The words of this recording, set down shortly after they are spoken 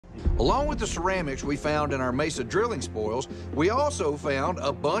Along with the ceramics we found in our Mesa drilling spoils, we also found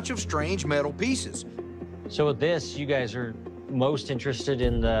a bunch of strange metal pieces. So with this, you guys are most interested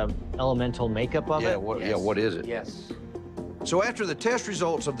in the elemental makeup of it? Yeah, what is it? Yes. So after the test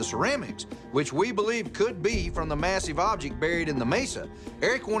results of the ceramics, which we believe could be from the massive object buried in the Mesa,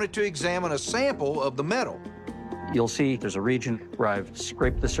 Eric wanted to examine a sample of the metal. You'll see there's a region where I've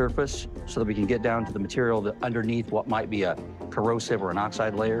scraped the surface so that we can get down to the material that underneath what might be a corrosive or an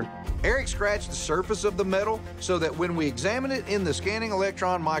oxide layer. Eric scratched the surface of the metal so that when we examined it in the scanning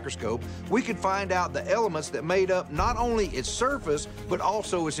electron microscope, we could find out the elements that made up not only its surface, but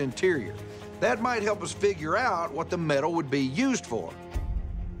also its interior. That might help us figure out what the metal would be used for.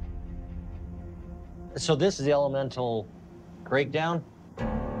 So this is the elemental breakdown?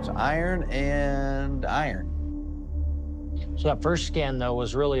 It's iron and iron. So that first scan, though,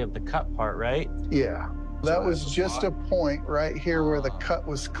 was really of the cut part, right? Yeah. That was just a point right here where the cut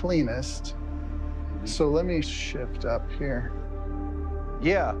was cleanest. So let me shift up here.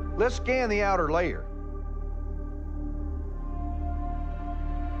 Yeah, let's scan the outer layer.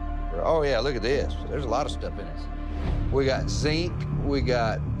 Oh yeah, look at this. There's a lot of stuff in it. We got zinc, we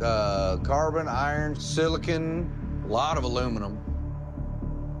got carbon, iron, silicon, a lot of aluminum,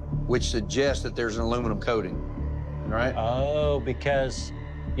 which suggests that there's an aluminum coating, right? Oh, because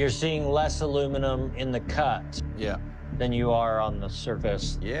you're seeing less aluminum in the cut than you are on the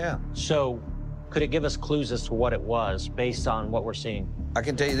surface. Yeah. So could it give us clues as to what it was based on what we're seeing? I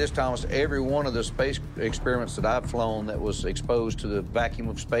can tell you this, Thomas, every one of the space experiments that I've flown that was exposed to the vacuum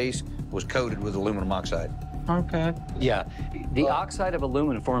of space was coated with aluminum oxide. Okay. Yeah, the oxide of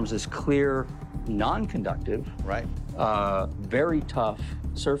aluminum forms this clear, non-conductive, right, very tough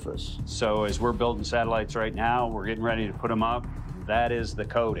surface. So as we're building satellites right now, we're getting ready to put them up. That is the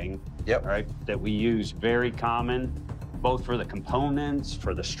coating, right, that we use, very common, both for the components,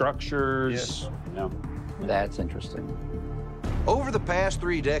 for the structures. Yes. You know. That's interesting. Over the past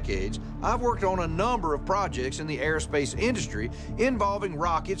 3 decades, I've worked on a number of projects in the aerospace industry involving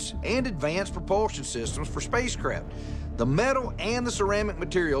rockets and advanced propulsion systems for spacecraft. The metal and the ceramic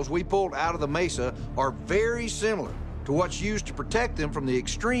materials we pulled out of the Mesa are very similar to what's used to protect them from the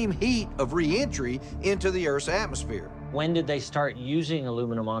extreme heat of re-entry into the Earth's atmosphere. When did they start using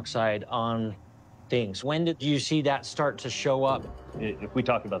aluminum oxide on things? When did you see that start to show up? If we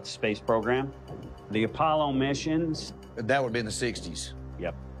talk about the space program, the Apollo missions. That would be in the 60s.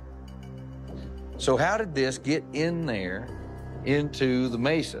 Yep. So how did this get in there into the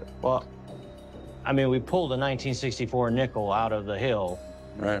Mesa? Well, I mean, we pulled a 1964 nickel out of the hill.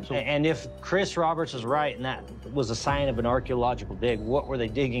 Right. And if Chris Roberts is right and that was a sign of an archaeological dig, what were they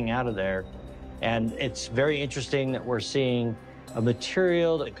digging out of there? And it's very interesting that we're seeing a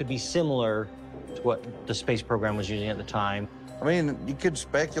material that could be similar to what the space program was using at the time. I mean, you could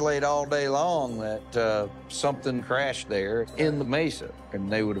speculate all day long that something crashed there in the Mesa,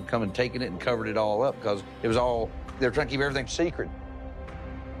 and they would have come and taken it and covered it all up because it was all, they were trying to keep everything secret.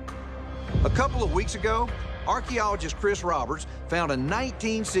 A couple of weeks ago, archaeologist Chris Roberts found a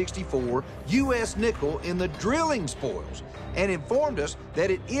 1964 U.S. nickel in the drilling spoils and informed us that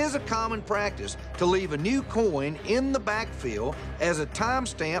it is a common practice to leave a new coin in the backfill as a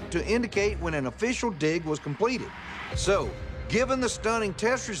timestamp to indicate when an official dig was completed. So, given the stunning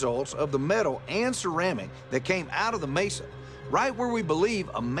test results of the metal and ceramic that came out of the Mesa, right where we believe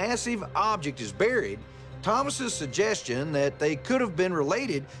a massive object is buried, Thomas's suggestion that they could have been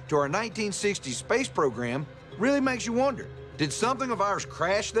related to our 1960s space program really makes you wonder. Did something of ours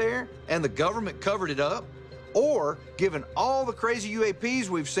crash there and the government covered it up? Or, given all the crazy UAPs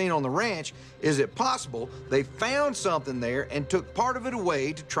we've seen on the ranch, is it possible they found something there and took part of it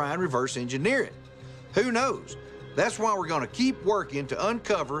away to try and reverse engineer it? Who knows? That's why we're going to keep working to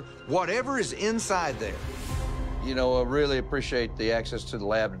uncover whatever is inside there. You know, I really appreciate the access to the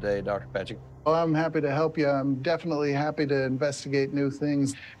lab today, Dr. Patchett. Well, I'm happy to help you. I'm definitely happy to investigate new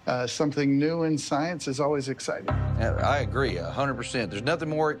things. Something new in science is always exciting. I agree, 100%. There's nothing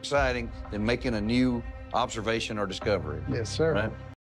more exciting than making a new observation or discovery. Yes, sir. Right?